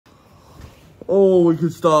Oh, we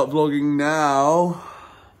could start vlogging now.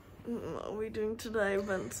 What are we doing today,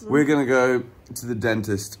 Benson? We're gonna go to the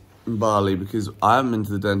dentist in Bali because I haven't been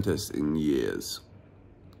to the dentist in years.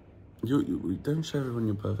 You don't show everyone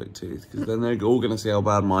your perfect teeth because then they're all gonna see how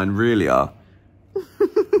bad mine really are.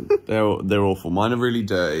 They're awful. Mine are really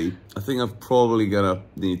dirty. I think I'm probably gonna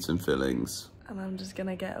need some fillings. And I'm just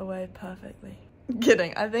gonna get away perfectly.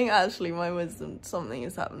 Kidding. I think actually my wisdom, something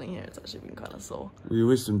is happening here. It's actually been kind of sore. Well, your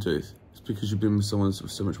wisdom tooth. It's because you've been with someone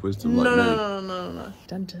with so much wisdom like me. No.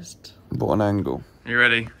 Dentist. But what angle? You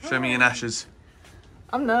ready? Show me your gnashes.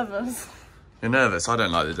 I'm nervous. You're nervous? I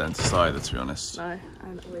don't like the dentist either, to be honest. No, I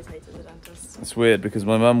always hated the dentist. It's weird because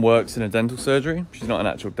my mum works in a dental surgery. She's not an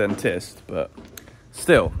actual dentist, but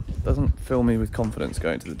still, doesn't fill me with confidence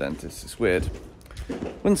going to the dentist. It's weird.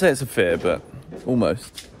 Wouldn't say it's a fear, but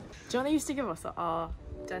almost. Johnny used to give us our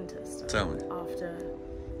dentist. Tell me. After...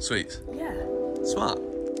 Sweet. Yeah. Smart.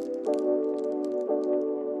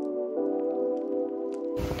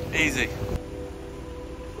 Easy.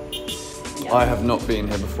 Yeah. I have not been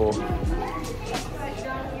here before.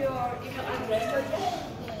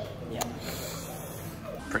 Yeah.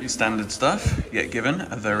 Pretty standard stuff. You get given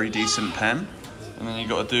a very decent pen. And then you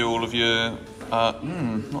got to do all of your...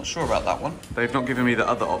 not sure about that one. They've not given me the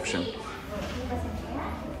other option.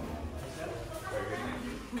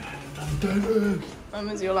 When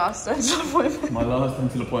was your last dental appointment? My last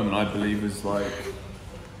dental appointment, I believe, was like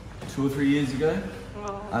 2 or 3 years ago.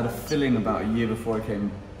 Oh. I had a filling about a year before I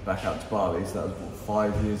came back out to Bali, so that was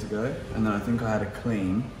what, 5 years ago. And then I think I had a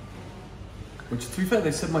clean, which to be fair,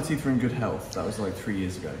 they said my teeth were in good health. That was like 3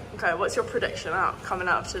 years ago. Okay, what's your prediction coming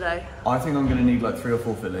out of today? I think I'm gonna need like 3 or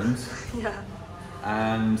 4 fillings. Yeah.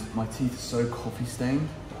 And my teeth are so coffee stained,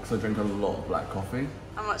 because I drink a lot of black coffee.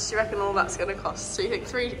 How much do you reckon all that's gonna cost? So you think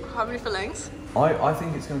how many fillings? I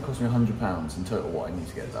think it's gonna cost me £100 in total what I need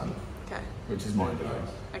to get done. Okay. Which is mind-blowing.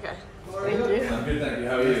 Okay. Thank you. I'm good, thank you.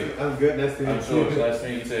 How are you? I'm good, nice to meet you. Nice to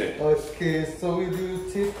meet you too. Okay, so we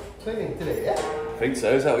do teeth cleaning today, yeah? I think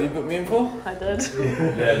so. Is that what you booked me in for? I did.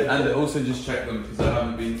 Yeah, and also just check them because I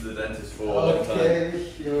haven't been to the dentist for a long time.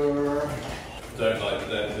 Okay, sure. Don't like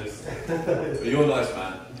the dentist. But you're a nice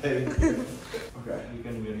man. Thank you. Okay. You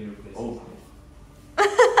can really replace Oh.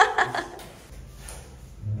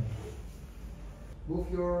 Move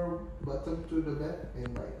your bottom to the back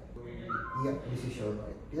and right. Yeah, this is your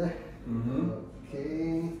right. Yeah.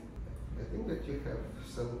 Okay. I think that you have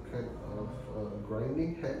some kind of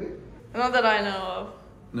grinding habit. Not that I know of.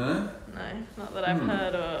 No? No, not that I've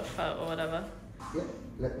heard or felt or whatever. Yeah.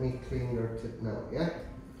 Let me clean your teeth now. Yeah.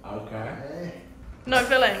 Okay. No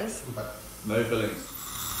fillings. But No fillings.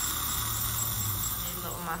 Need a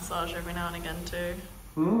little massage every now and again too.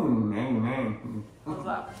 What's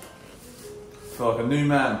that? Feel like a new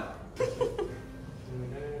man.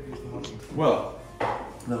 Well,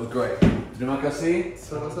 that was great. Terima kasih.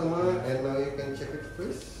 sama-sama, and now you can check it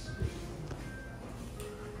please.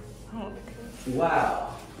 Oh,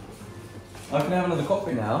 Wow. I can have another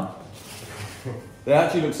coffee now. They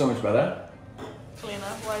actually look so much better. cleaner.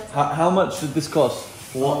 Why is that? How much did this cost?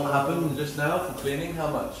 What happened just now for cleaning? How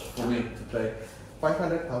much for me to pay?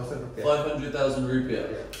 500,000 rupiah. 500,000 rupiah.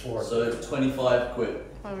 Yeah, So 25 quid.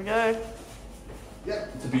 There we go. Yeah.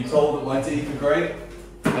 To be told that my teeth are great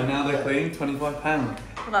and now they're clean, £25. Well,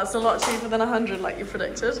 that's a lot cheaper than 100 like you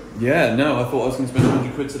predicted. Yeah, no, I thought I was going to spend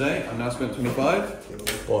 100 quid today. I've now spent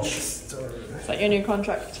 25. Bosh. It's like your new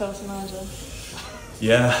contract for Chelsea manager.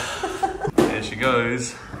 Yeah. Here she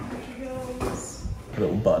goes. A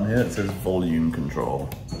little button here that says volume control.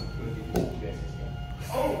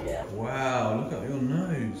 Oh yeah. Wow, look at your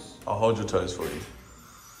nose. I'll hold your toes for you.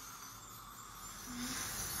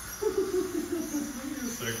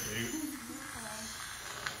 So cute.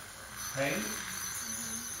 Hey.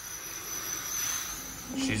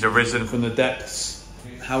 She's arisen from the depths.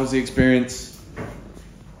 How was the experience?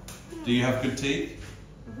 Do you have good teeth?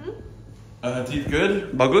 Are her teeth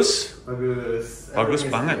good? Bagus? Bagus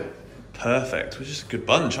banget. Perfect. We're just a good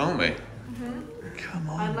bunch, aren't we? Come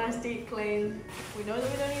on. And nice deep clean. We know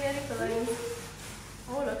that we don't need any fillings.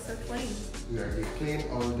 Oh, looks so clean. Yeah, you clean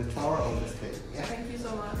on the tower on the stage. Yeah. Thank you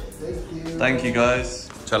so much. Thank you. Thank you guys.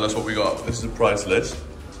 Tell us what we got. This is a price list.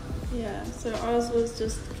 Yeah, so ours was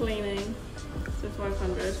just cleaning, so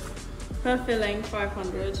 500. Per filling,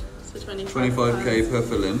 500, so 25k per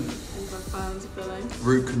fill-in. £25 a filling.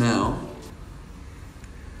 Root canal.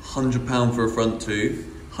 £100 for a front tooth.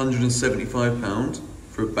 £175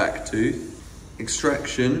 for a back tooth.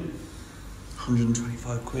 Extraction.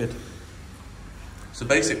 125 quid. So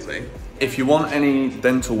basically, if you want any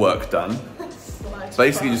dental work done,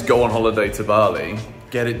 basically just go on holiday to Bali,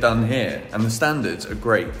 get it done here. And the standards are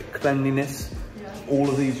great. The cleanliness, all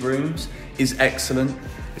of these rooms is excellent.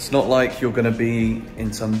 It's not like you're gonna be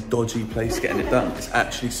in some dodgy place getting it done. It's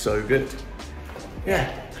actually so good.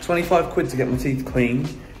 Yeah, 25 quid to get my teeth cleaned,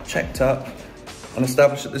 checked up, and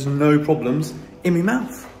established that there's no problems in my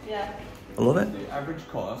mouth. Yeah. I love it. The average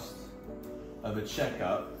cost of a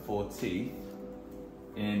checkup for teeth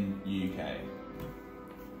in UK.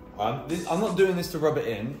 I'm not doing this to rub it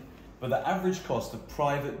in, but the average cost of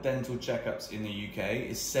private dental checkups in the UK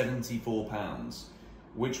is £74,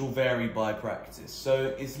 which will vary by practice.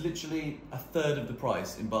 So it's literally a third of the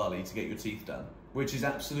price in Bali to get your teeth done, which is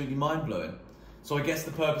absolutely mind-blowing. So I guess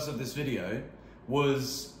the purpose of this video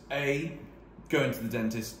was A, going to the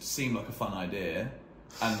dentist seemed like a fun idea,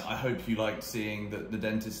 and I hope you liked seeing that the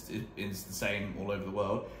dentist is the same all over the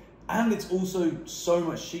world, and it's also so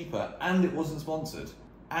much cheaper, and it wasn't sponsored,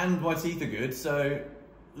 and my teeth are good, so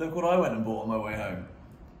look what I went and bought on my way home.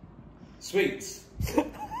 Sweets.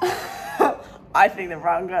 I think the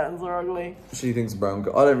brown curtains are ugly. She thinks brown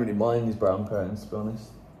curtains. I don't really mind these brown curtains, to be honest.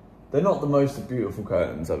 They're not the most beautiful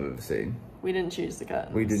curtains I've ever seen. We didn't choose the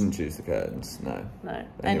curtains. We didn't choose the curtains, no. No.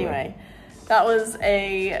 Anyway, that was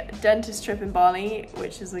a dentist trip in Bali,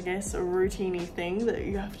 which is, I guess, a routine-y thing that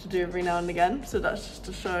you have to do every now and again. So that's just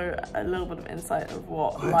to show a little bit of insight of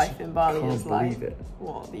what life in Bali is like.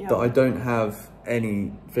 What? That I don't have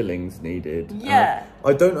any fillings needed. Yeah.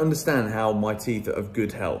 I don't understand how my teeth are of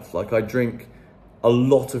good health. Like, I drink a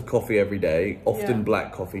lot of coffee every day, often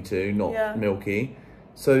black coffee too, not milky.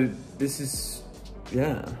 So this is,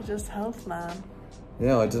 just health, man.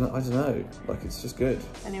 Yeah, I don't know. Like, it's just good.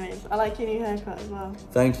 Anyways, I like your new haircut as well.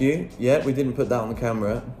 Thank you. Yeah, we didn't put that on the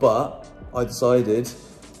camera, but I decided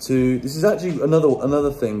to. This is actually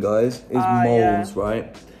another thing, guys. Is moles,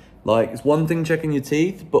 right? Like, it's one thing checking your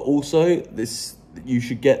teeth, but also you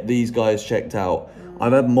should get these guys checked out.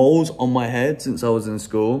 I've had moles on my head since I was in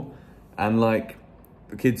school, and like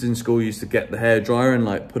the kids in school used to get the hairdryer and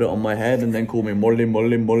like put it on my head and then call me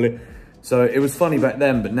mole. So it was funny back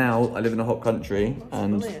then, but now I live in a hot country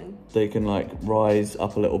and they can like rise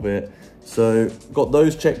up a little bit. So got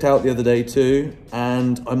those checked out the other day too,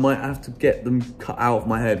 and I might have to get them cut out of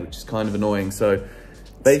my head, which is kind of annoying. So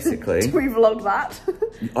basically, we vlog that.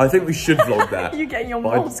 I think we should vlog that. You getting your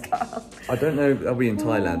moles cut out. I don't know. I'll be in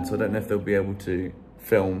Thailand, so I don't know if they'll be able to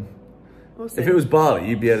film. We'll see. If it was Bali,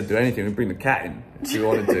 you'd be able to do anything. We'd bring the cat in if you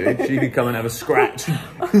wanted to. She could come and have a scratch and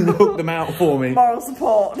hook them out for me. Moral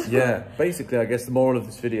support. Yeah, basically, I guess the moral of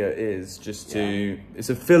this video is just to... It's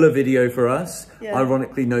a filler video for us. Yeah.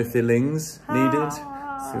 Ironically, no fillings needed. See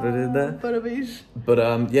what I did there?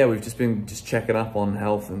 But yeah, we've just been checking up on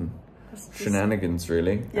health and shenanigans,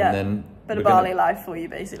 really. Yeah, and then bit of Bali life for you,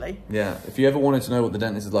 basically. Yeah, if you ever wanted to know what the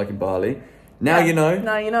dentist is like in Bali, now you know.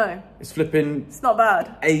 Now you know. It's flipping... It's not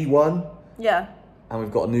bad. A1. Yeah. And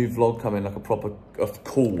we've got a new vlog coming, like a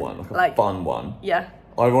cool one, like a fun one. Yeah.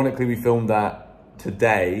 Ironically, we filmed that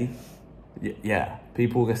today. Yeah,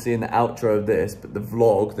 people are seeing the outro of this, but the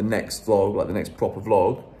vlog, the next vlog, like the next proper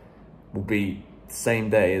vlog, will be the same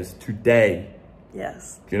day as today.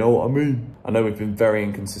 Yes. Do you know what I mean? I know we've been very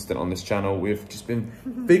inconsistent on this channel. We've just been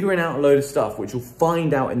figuring out a load of stuff, which you'll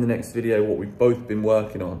find out in the next video, what we've both been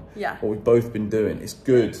working on. Yeah. What we've both been doing. It's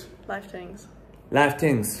good. Life things. Life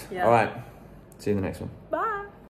things. Yeah. All right. See you in the next one. Bye.